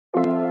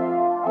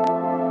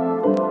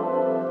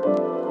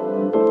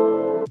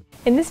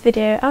In this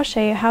video I'll show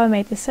you how I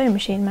made the sewing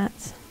machine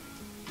mat.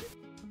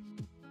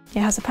 It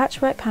has a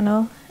patchwork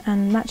panel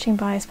and matching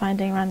bias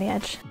binding around the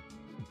edge.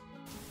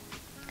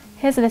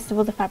 Here's a list of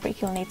all the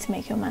fabric you'll need to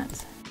make your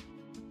mat.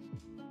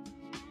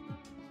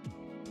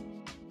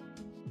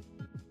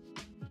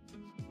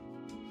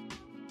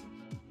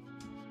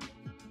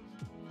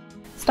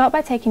 Start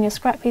by taking your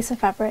scrap piece of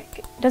fabric.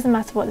 It doesn't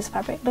matter what this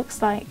fabric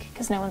looks like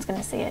because no one's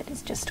going to see it,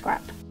 it's just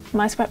scrap.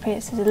 My scrap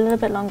piece is a little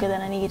bit longer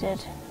than I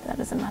needed, but that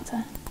doesn't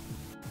matter.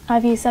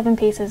 I've used 7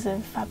 pieces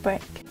of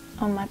fabric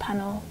on my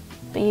panel,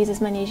 but use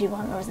as many as you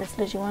want or as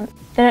little as you want.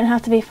 They don't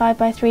have to be 5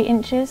 by 3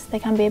 inches, they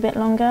can be a bit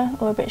longer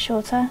or a bit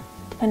shorter,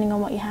 depending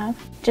on what you have,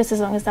 just as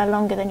long as they're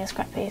longer than your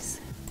scrap piece.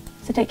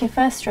 So take your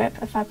first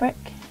strip of fabric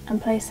and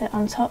place it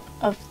on top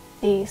of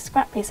the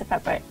scrap piece of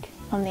fabric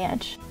on the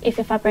edge. If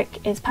your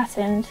fabric is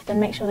patterned, then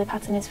make sure the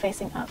pattern is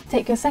facing up.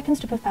 Take your second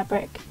strip of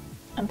fabric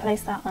and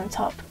place that on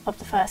top of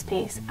the first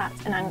piece at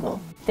an angle.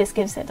 This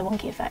gives it the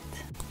wonky effect.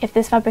 If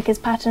this fabric is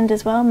patterned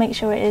as well, make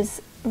sure it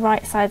is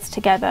right sides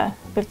together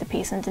with the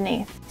piece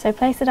underneath. So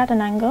place it at an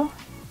angle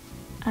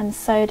and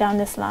sew down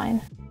this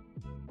line.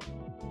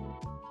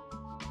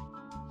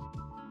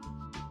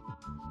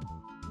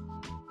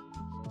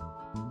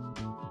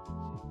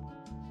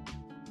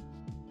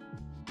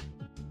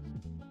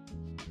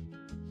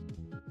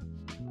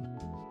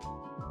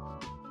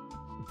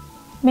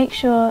 Make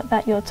sure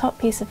that your top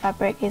piece of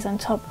fabric is on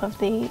top of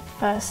the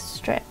first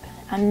strip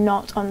and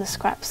not on the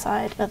scrap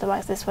side,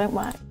 otherwise this won't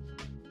work.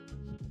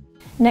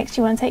 Next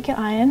you want to take your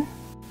iron,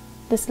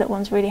 this little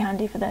one's really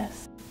handy for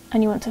this,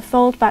 and you want to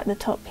fold back the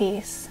top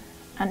piece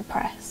and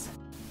press.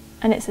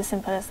 And it's as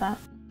simple as that.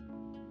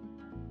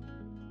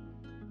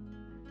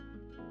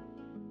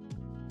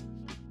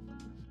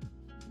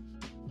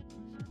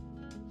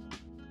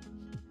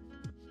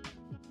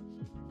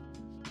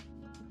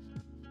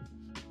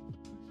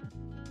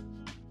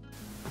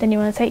 Then you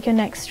want to take your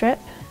next strip.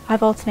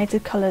 I've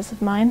alternated colours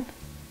of mine,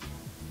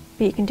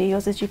 but you can do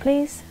yours as you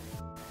please.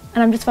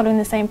 And I'm just following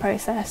the same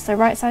process, so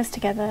right sides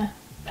together,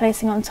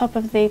 placing on top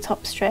of the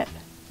top strip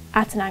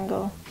at an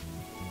angle,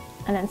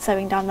 and then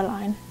sewing down the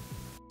line.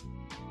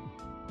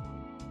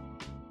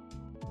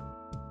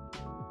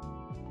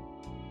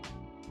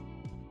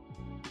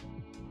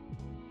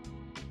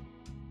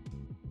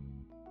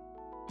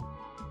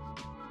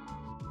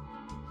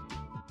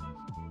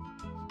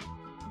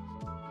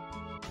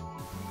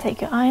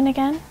 Take your iron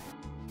again,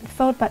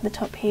 fold back the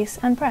top piece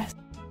and press.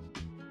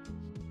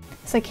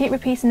 So keep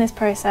repeating this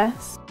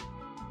process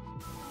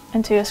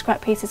until your scrap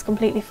piece is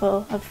completely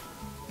full of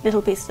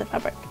little pieces of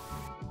fabric.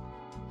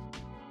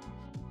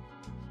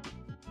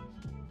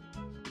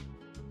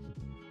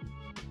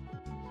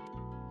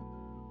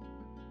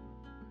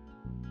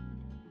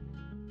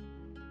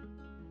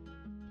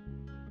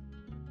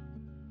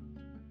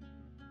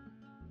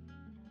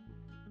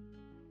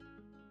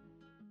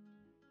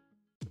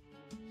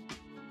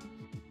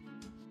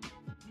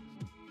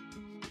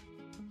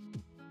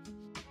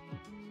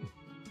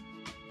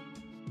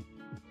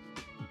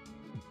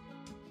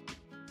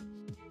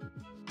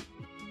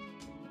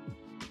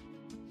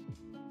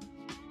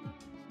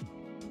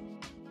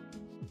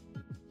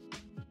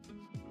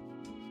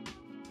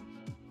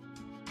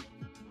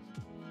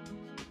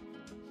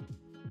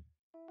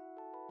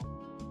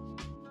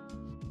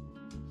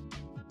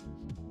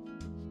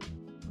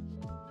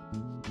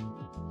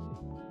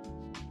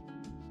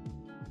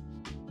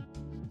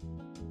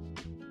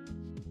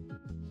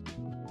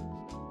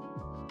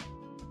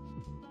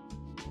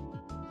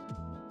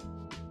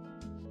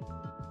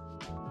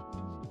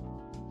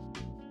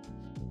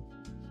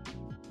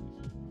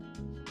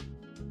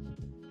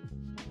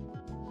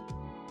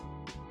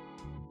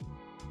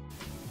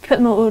 Put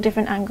them at all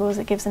different angles,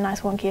 it gives a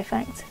nice wonky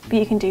effect, but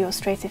you can do yours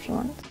straight if you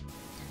want.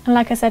 And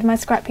like I said, my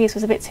scrap piece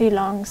was a bit too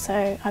long,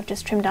 so I've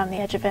just trimmed down the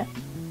edge of it.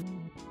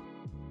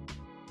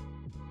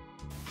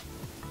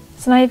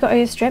 So now you've got all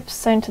your strips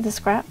sewn to the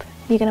scrap,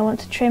 you're going to want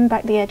to trim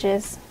back the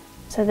edges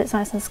so that it's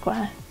nice and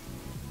square.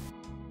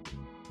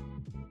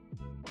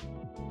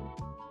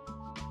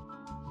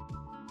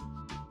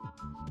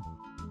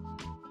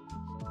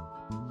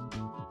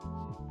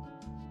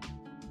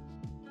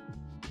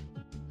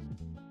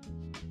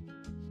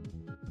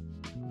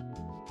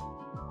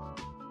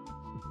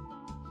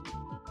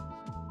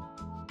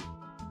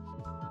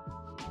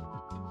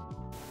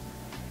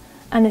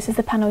 And this is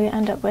the panel you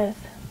end up with.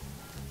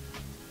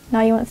 Now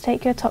you want to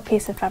take your top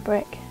piece of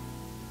fabric.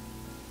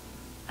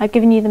 I've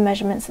given you the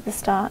measurements at the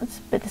start,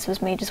 but this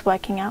was me just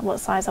working out what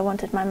size I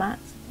wanted my mat.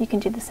 You can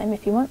do the same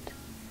if you want.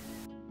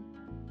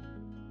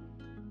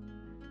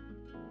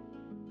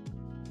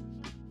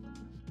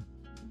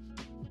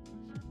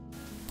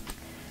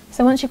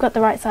 So once you've got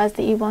the right size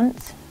that you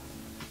want,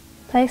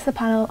 place the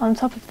panel on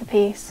top of the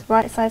piece,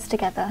 right sides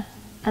together,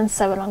 and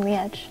sew along the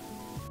edge.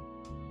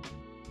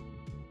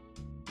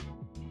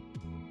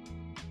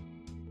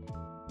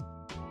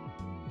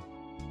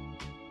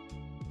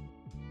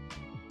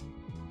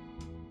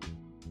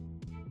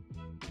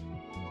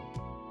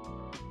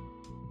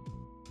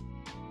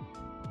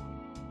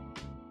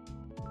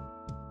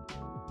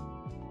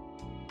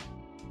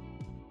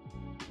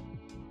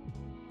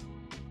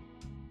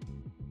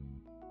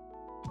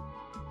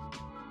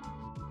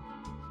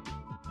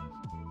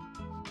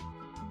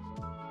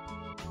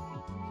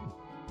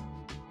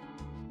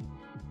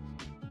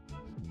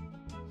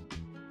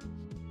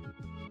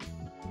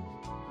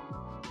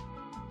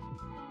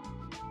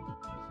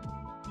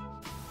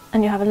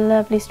 and you'll have a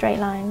lovely straight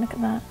line. Look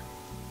at that.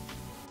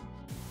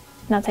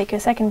 Now take your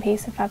second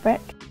piece of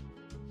fabric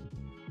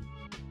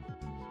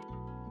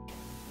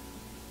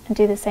and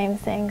do the same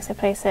thing. So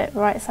place it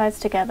right sides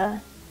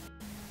together,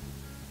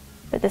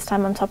 but this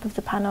time on top of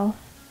the panel.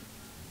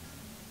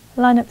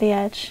 Line up the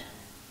edge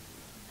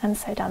and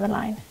sew down the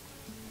line.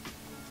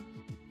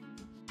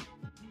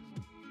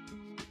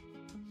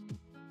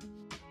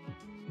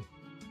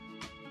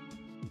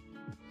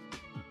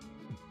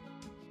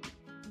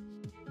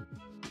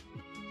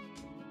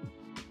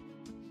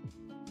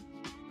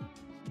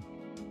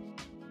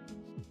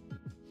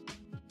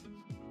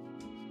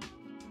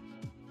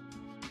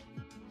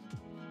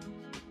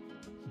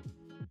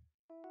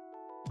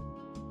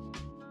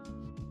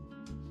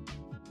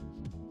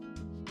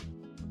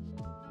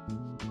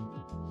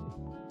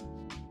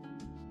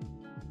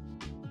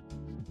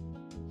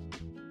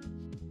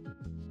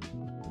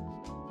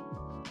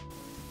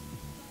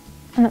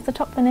 And that's the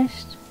top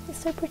finished. It's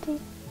so pretty.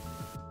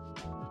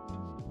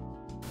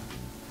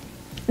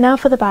 Now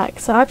for the back.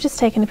 So I've just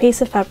taken a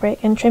piece of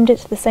fabric and trimmed it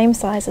to the same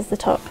size as the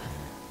top.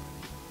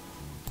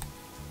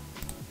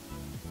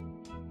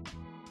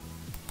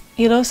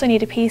 You'll also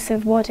need a piece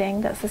of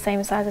wadding that's the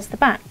same size as the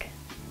back.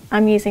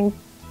 I'm using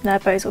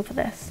nerve bosal for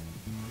this.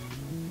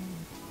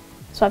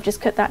 So I've just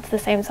cut that to the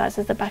same size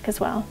as the back as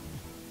well.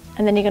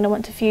 And then you're going to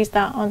want to fuse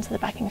that onto the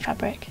backing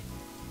fabric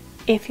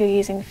if you're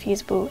using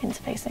fusible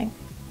interfacing.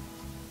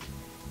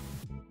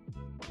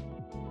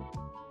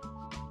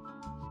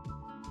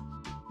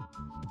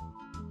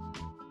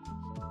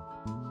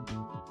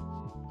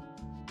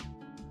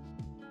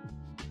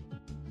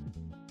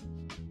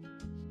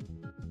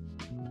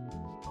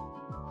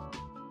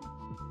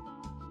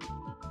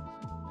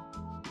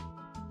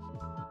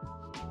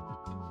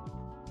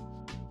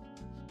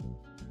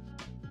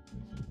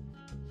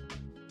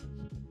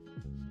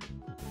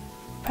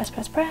 Press,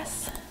 press,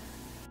 press.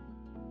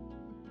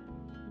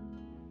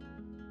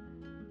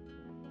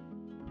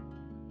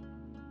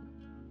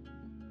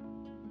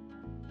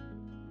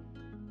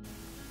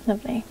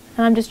 Lovely.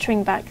 And I'm just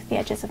trimming back the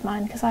edges of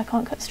mine because I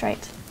can't cut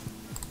straight.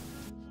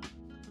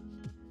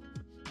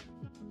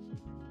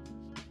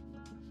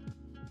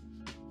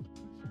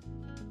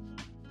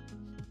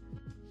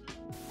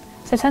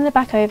 So turn the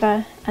back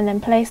over and then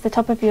place the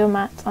top of your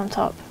mat on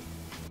top.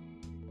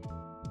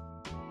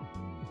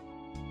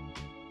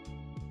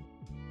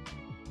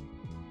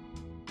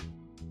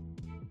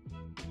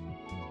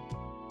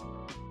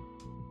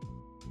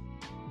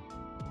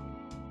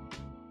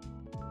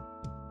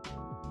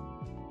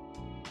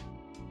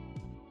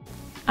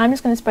 I'm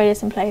just going to spray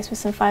this in place with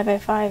some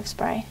 505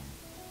 spray,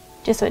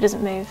 just so it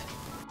doesn't move.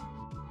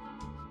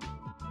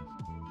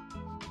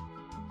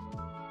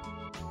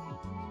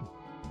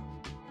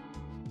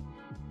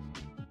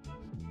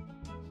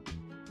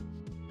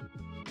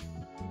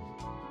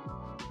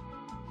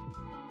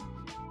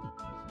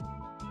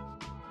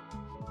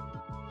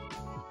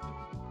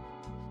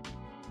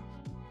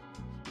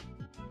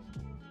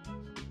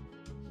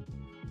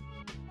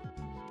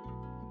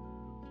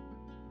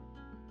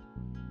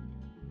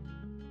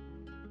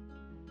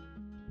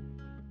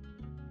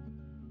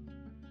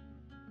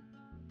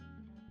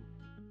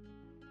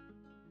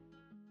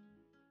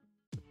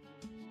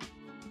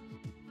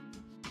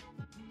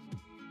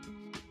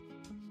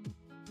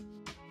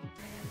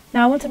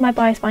 Now I wanted my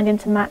bias binding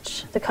to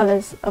match the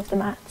colours of the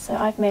mat, so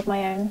I've made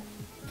my own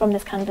from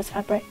this canvas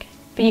fabric,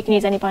 but you can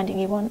use any binding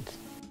you want.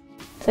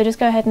 So just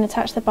go ahead and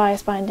attach the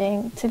bias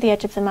binding to the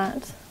edge of the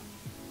mat.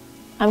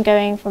 I'm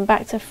going from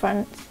back to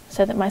front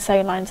so that my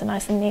sewing lines are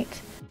nice and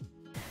neat.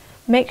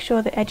 Make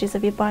sure the edges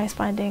of your bias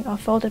binding are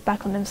folded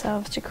back on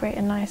themselves to create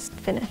a nice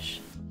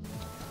finish.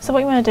 So what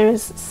you want to do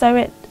is sew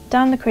it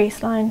down the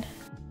crease line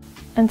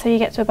until you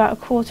get to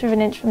about 1/4 of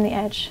an inch from the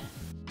edge.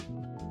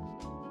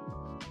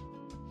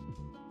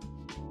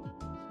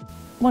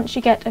 Once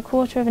you get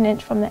 1/4 of an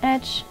inch from the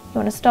edge, you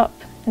want to stop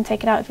and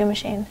take it out of your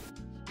machine.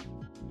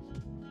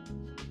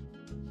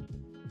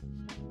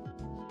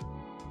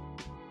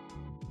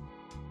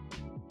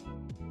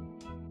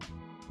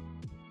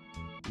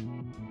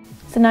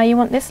 So now you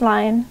want this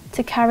line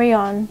to carry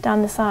on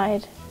down the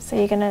side. So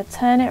you're going to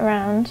turn it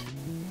around,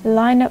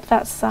 line up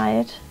that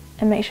side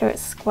and make sure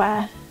it's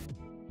square.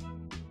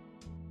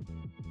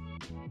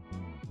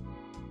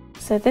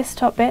 So this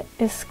top bit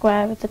is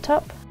square with the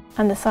top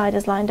and the side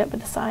is lined up with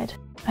the side.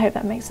 I hope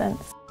that makes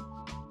sense.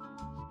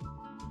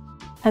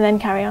 And then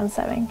carry on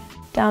sewing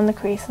down the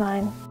crease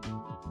line.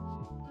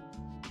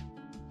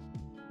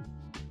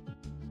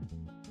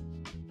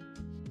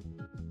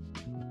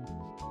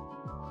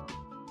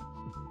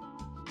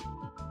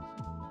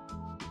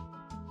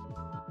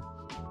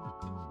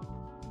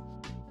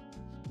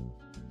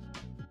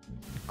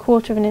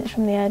 Quarter of an inch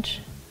from the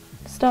edge.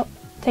 Stop,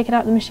 take it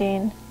out of the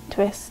machine,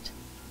 twist,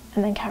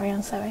 and then carry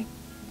on sewing.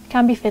 It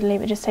can be fiddly,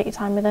 but just take your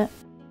time with it.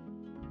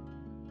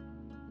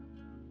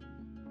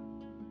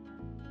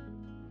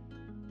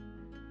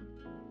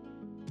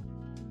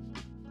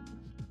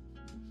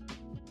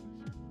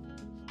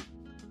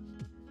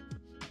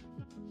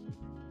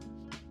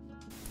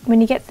 When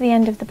you get to the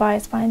end of the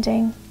bias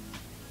binding,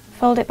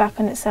 fold it back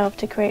on itself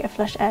to create a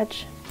flush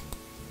edge.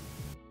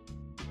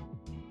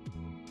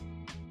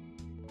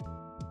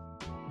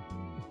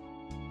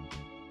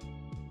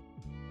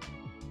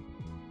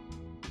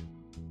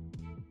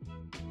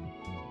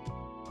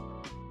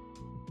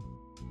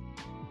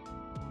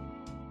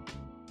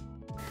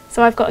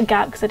 So I've got a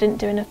gap because I didn't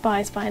do enough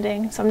bias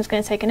binding, so I'm just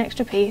going to take an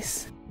extra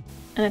piece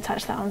and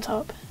attach that on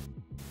top.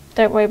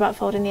 Don't worry about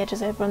folding the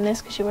edges over on this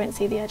because you won't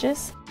see the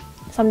edges.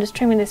 So I'm just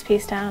trimming this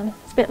piece down.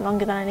 It's a bit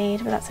longer than I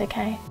need, but that's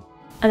okay.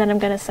 And then I'm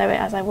going to sew it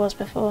as I was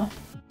before,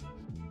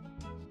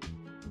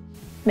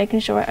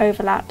 making sure it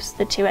overlaps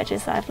the two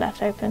edges that I've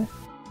left open.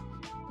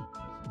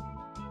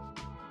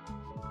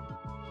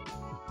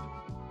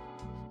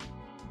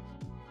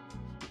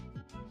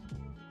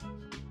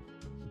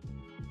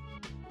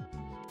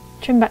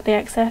 Trim back the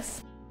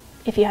excess,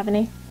 if you have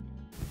any,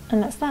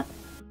 and that's that.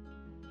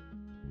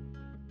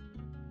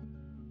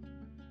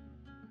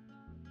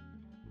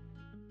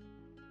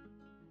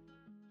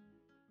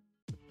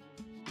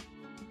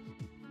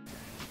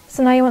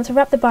 So now you want to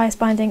wrap the bias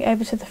binding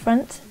over to the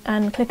front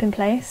and clip in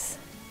place.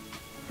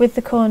 With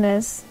the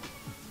corners,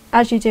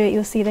 as you do it,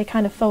 you'll see they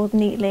kind of fold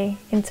neatly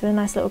into a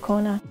nice little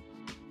corner.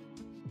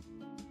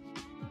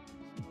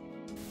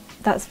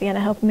 That's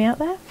Vienna helping me out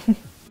there.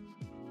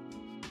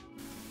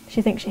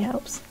 She thinks she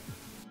helps.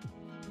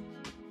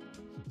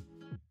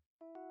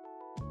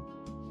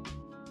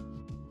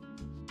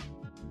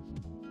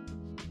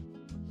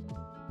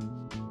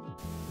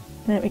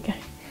 There we go.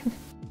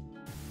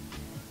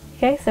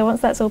 Okay, so once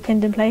that's all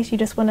pinned in place, you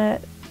just want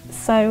to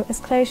sew as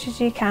close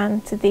as you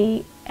can to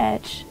the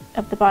edge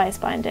of the bias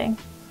binding.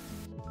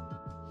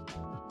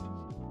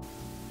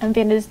 And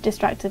Vienna's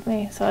distracted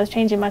me, so I was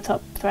changing my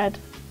top thread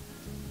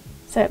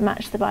so it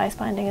matched the bias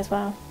binding as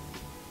well.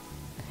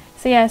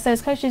 So yeah, so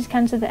as close as you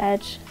can to the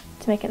edge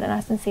to make it look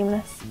nice and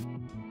seamless.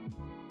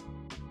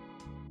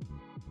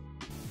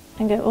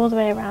 And go all the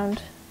way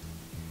around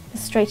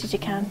as straight as you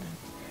can.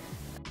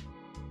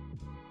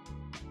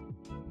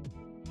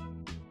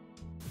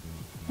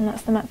 And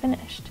that's the mat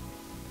finished.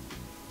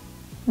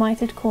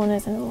 Mitered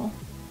corners and all.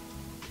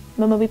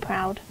 Mum will be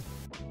proud.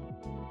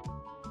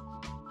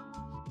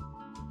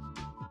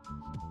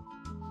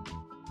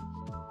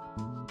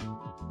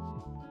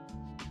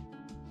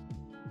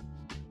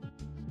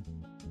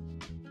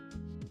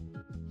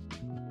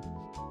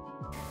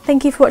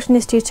 Thank you for watching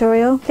this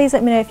tutorial. Please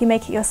let me know if you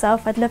make it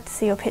yourself. I'd love to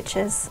see your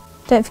pictures.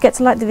 Don't forget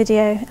to like the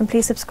video and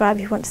please subscribe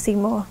if you want to see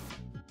more.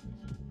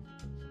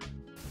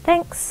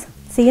 Thanks.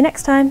 See you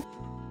next time.